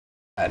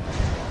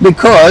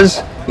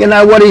Because, you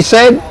know what he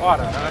said?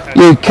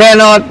 You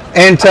cannot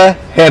enter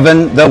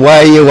heaven the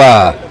way you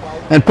are.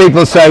 And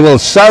people say, well,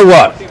 so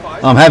what?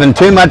 I'm having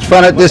too much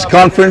fun at this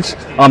conference.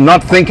 I'm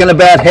not thinking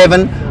about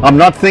heaven. I'm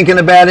not thinking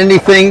about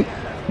anything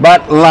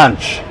but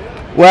lunch.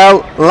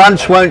 Well,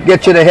 lunch won't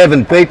get you to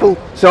heaven, people.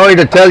 Sorry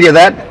to tell you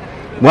that.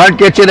 Won't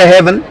get you to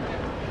heaven.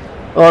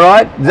 All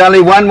right? There's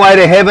only one way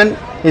to heaven.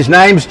 His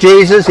name's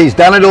Jesus. He's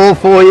done it all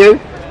for you.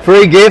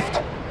 Free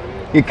gift.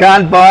 You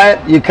can't buy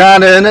it. You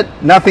can't earn it.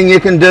 Nothing you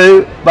can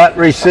do but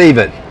receive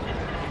it.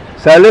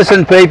 So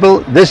listen,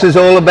 people, this is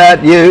all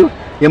about you.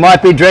 You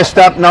might be dressed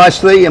up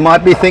nicely. You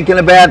might be thinking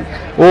about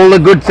all the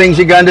good things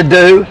you're going to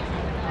do.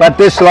 But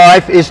this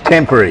life is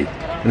temporary.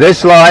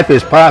 This life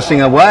is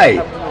passing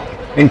away.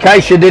 In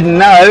case you didn't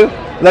know,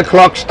 the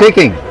clock's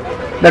ticking.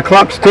 The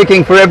clock's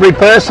ticking for every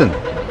person.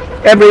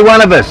 Every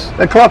one of us.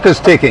 The clock is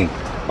ticking.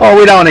 Oh,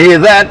 we don't want to hear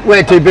that.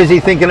 We're too busy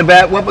thinking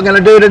about what we're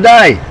going to do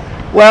today.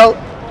 Well,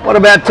 what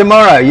about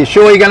tomorrow? You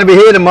sure you're going to be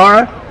here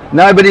tomorrow?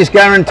 Nobody's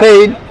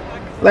guaranteed.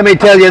 Let me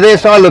tell you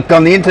this. I looked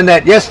on the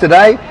internet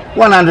yesterday.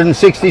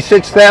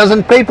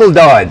 166,000 people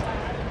died.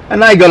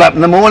 And they got up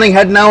in the morning,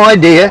 had no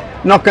idea,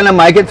 not going to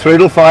make it through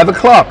till 5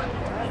 o'clock.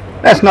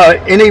 That's not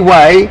any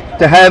way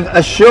to have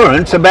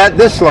assurance about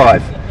this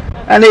life.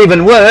 And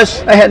even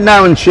worse, they had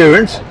no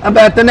insurance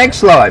about the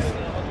next life.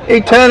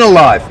 Eternal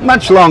life,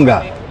 much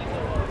longer.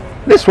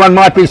 This one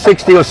might be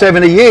 60 or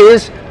 70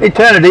 years.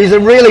 Eternity is a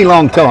really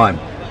long time.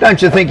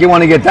 Don't you think you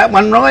want to get that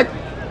one right?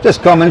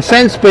 Just common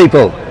sense,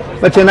 people.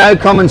 But you know,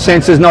 common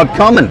sense is not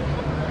common.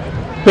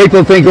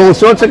 People think all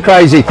sorts of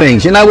crazy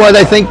things. You know why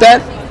they think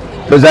that?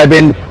 Because they've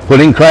been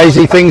putting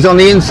crazy things on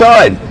the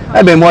inside.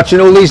 They've been watching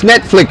all these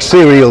Netflix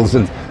serials,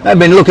 and they've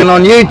been looking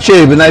on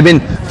YouTube, and they've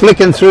been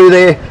flicking through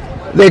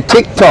their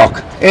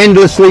TikTok,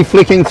 endlessly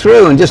flicking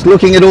through and just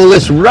looking at all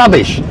this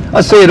rubbish.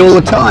 I see it all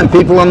the time,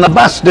 people on the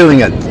bus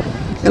doing it.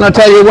 And I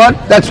tell you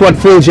what, that's what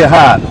fills your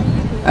heart.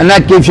 And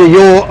that gives you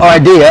your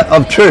idea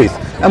of truth.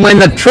 And when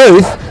the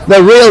truth,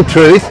 the real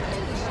truth,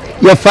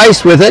 you're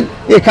faced with it,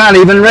 you can't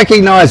even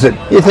recognize it.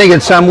 You think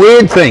it's some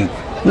weird thing.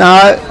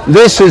 No,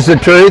 this is the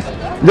truth.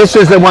 This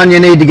is the one you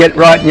need to get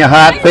right in your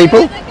heart,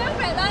 people.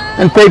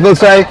 And people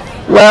say,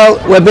 well,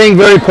 we're being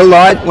very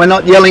polite. We're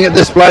not yelling at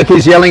this bloke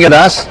who's yelling at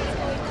us.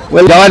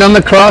 We died on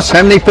the cross.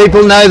 How many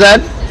people know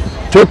that?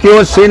 Took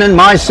your sin and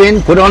my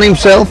sin, put on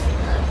himself.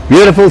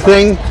 Beautiful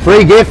thing,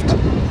 free gift.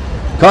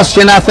 Costs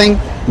you nothing,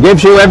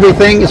 gives you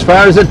everything as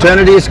far as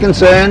eternity is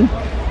concerned,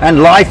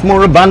 and life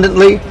more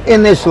abundantly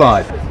in this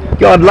life.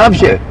 God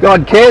loves you.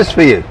 God cares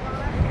for you.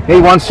 He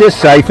wants you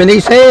safe in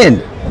his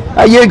hand.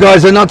 You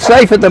guys are not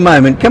safe at the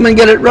moment. Come and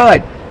get it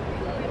right.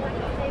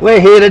 We're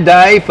here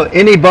today for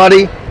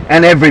anybody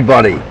and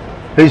everybody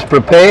who's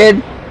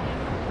prepared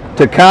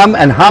to come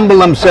and humble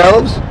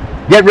themselves.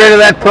 Get rid of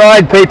that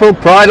pride, people.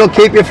 Pride will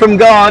keep you from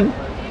God.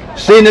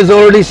 Sin is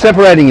already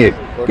separating you.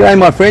 G'day,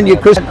 my friend, you're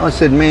Christian. I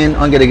said, man,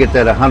 I'm going to get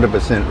that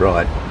 100%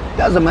 right.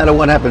 Doesn't matter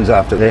what happens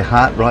after, their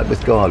heart right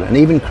with God. And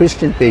even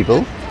Christian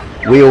people,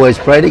 we always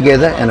pray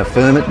together and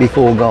affirm it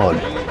before God.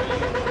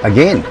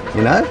 Again,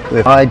 you know,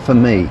 we died for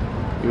me.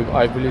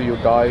 I believe you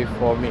died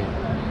for me.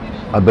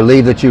 I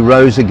believe that you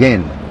rose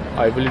again.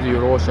 I believe you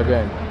rose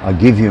again. I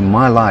give you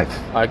my life.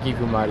 I give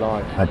you my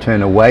life. I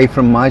turn away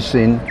from my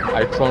sin.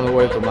 I turn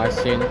away from my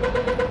sin.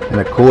 And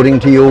according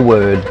to your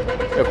word,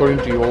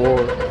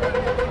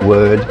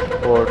 word,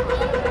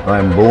 I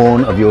am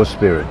born of your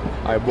spirit.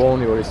 I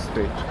born your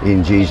spirit.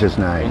 In Jesus'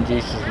 name. In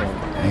Jesus' name.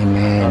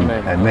 Amen.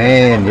 Amen.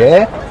 Amen.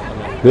 Yeah?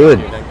 Amen. Good.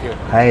 Thank you.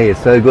 Hey,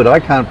 it's so good. I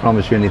can't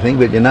promise you anything,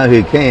 but you know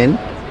who can?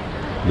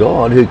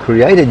 God, who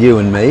created you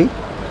and me,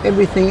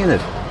 everything in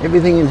it,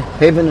 everything in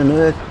heaven and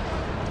earth,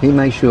 he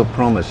makes you a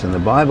promise. And the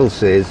Bible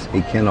says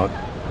he cannot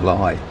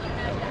lie.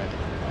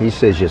 He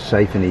says you're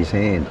safe in his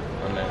hand.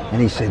 Amen.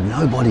 And he said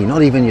nobody,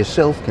 not even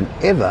yourself, can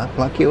ever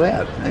pluck you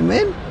out.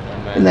 Amen?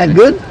 Amen. Isn't that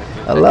good?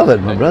 I love it,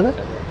 my brother.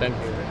 Thank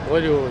you.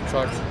 Where your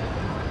church?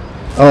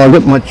 Oh, I've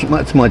got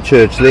that's my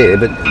church there,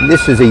 but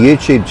this is a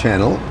YouTube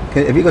channel.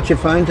 Have you got your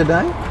phone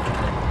today?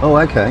 Oh,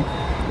 okay.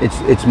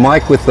 It's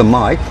Mike with the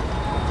Mic,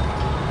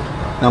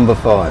 number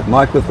 5.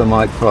 Mike with the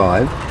Mic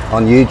 5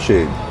 on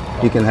YouTube.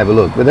 You can have a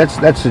look. But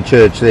that's the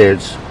church there.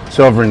 It's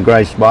Sovereign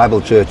Grace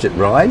Bible Church at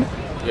Ryde.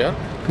 Yeah.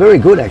 Very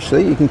good,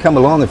 actually. You can come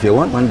along if you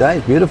want one day.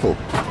 It's beautiful.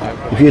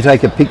 If you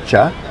take a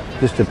picture,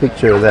 just a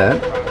picture of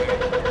that.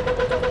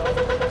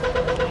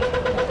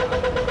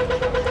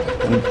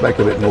 And back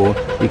a bit more.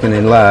 You can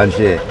enlarge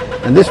there.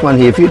 And this one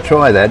here, if you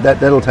try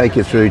that'll take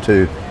you through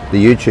to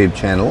the YouTube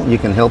channel. You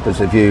can help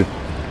us if you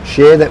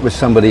share that with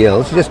somebody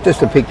else.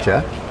 Just a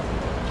picture.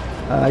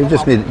 You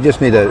just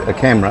need a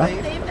camera.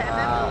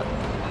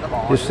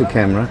 Just the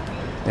camera,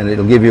 and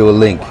it'll give you a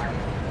link.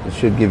 It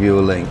should give you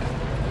a link.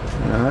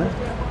 No?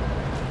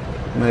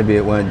 Maybe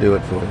it won't do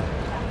it for you.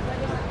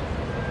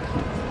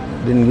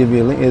 Didn't give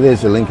you a link? Yeah,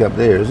 there's a link up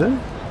there, is it?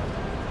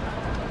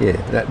 Yeah,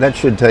 that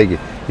should take you.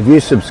 If you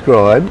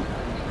subscribe,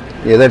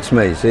 yeah, that's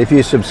me. So if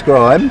you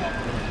subscribe,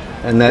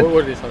 and that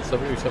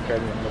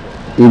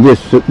you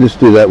just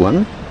do that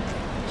one.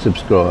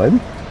 Subscribe.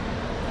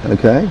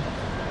 Okay.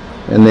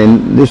 And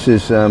then this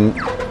is, oh,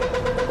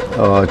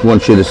 I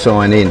want you to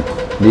sign in.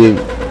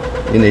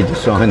 You need to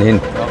sign in.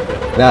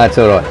 Okay. No, it's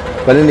all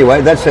right. But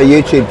anyway, that's our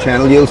YouTube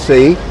channel. You'll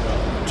see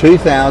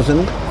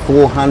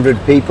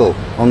 2,400 people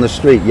on the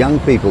street, young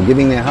people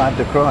giving their heart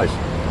to Christ.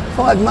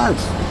 5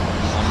 months.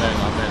 Amen.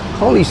 Amen.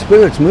 Holy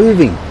Spirit's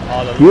moving.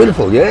 Hallelujah.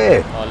 Beautiful,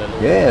 yeah.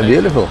 Hallelujah. Yeah, Thank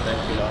beautiful. You.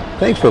 Thank you, Lord.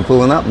 Thanks for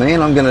pulling up,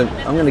 man. I'm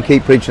gonna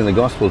keep preaching the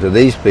gospel to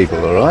these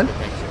people, all right?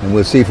 And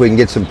we'll see if we can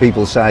get some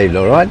people saved,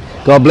 all right?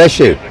 God bless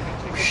you.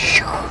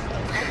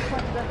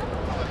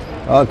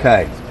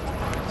 Okay,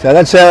 so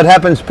that's how it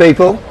happens,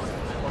 people.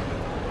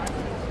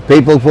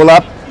 People pull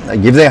up, they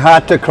give their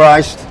heart to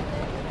Christ,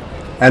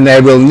 and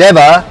they will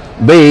never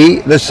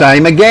be the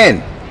same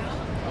again.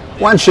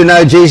 Once you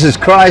know Jesus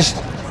Christ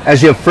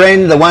as your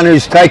friend, the one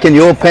who's taken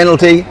your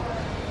penalty,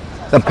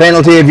 the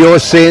penalty of your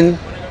sin,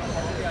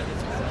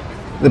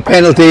 the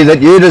penalty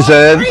that you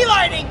deserve,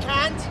 Reloading,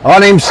 cunt!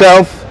 on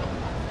himself,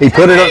 he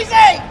put it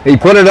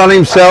on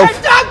himself.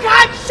 Stop,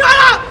 cunt! Shut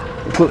up!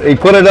 He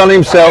put it on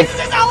himself.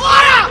 This is a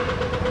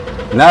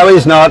liar! No,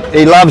 he's not.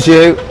 He loves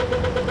you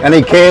and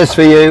he cares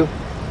for you.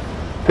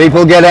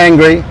 People get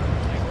angry.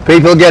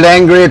 People get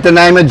angry at the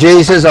name of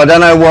Jesus. I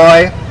don't know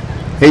why.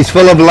 He's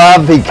full of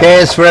love. He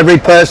cares for every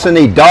person.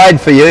 He died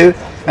for you,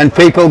 and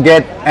people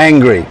get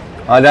angry.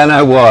 I don't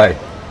know why.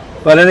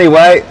 But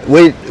anyway,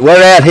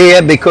 we're out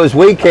here because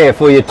we care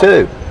for you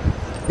too.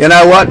 You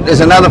know what?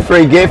 There's another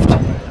free gift.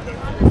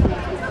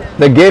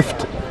 The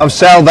gift of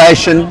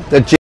salvation that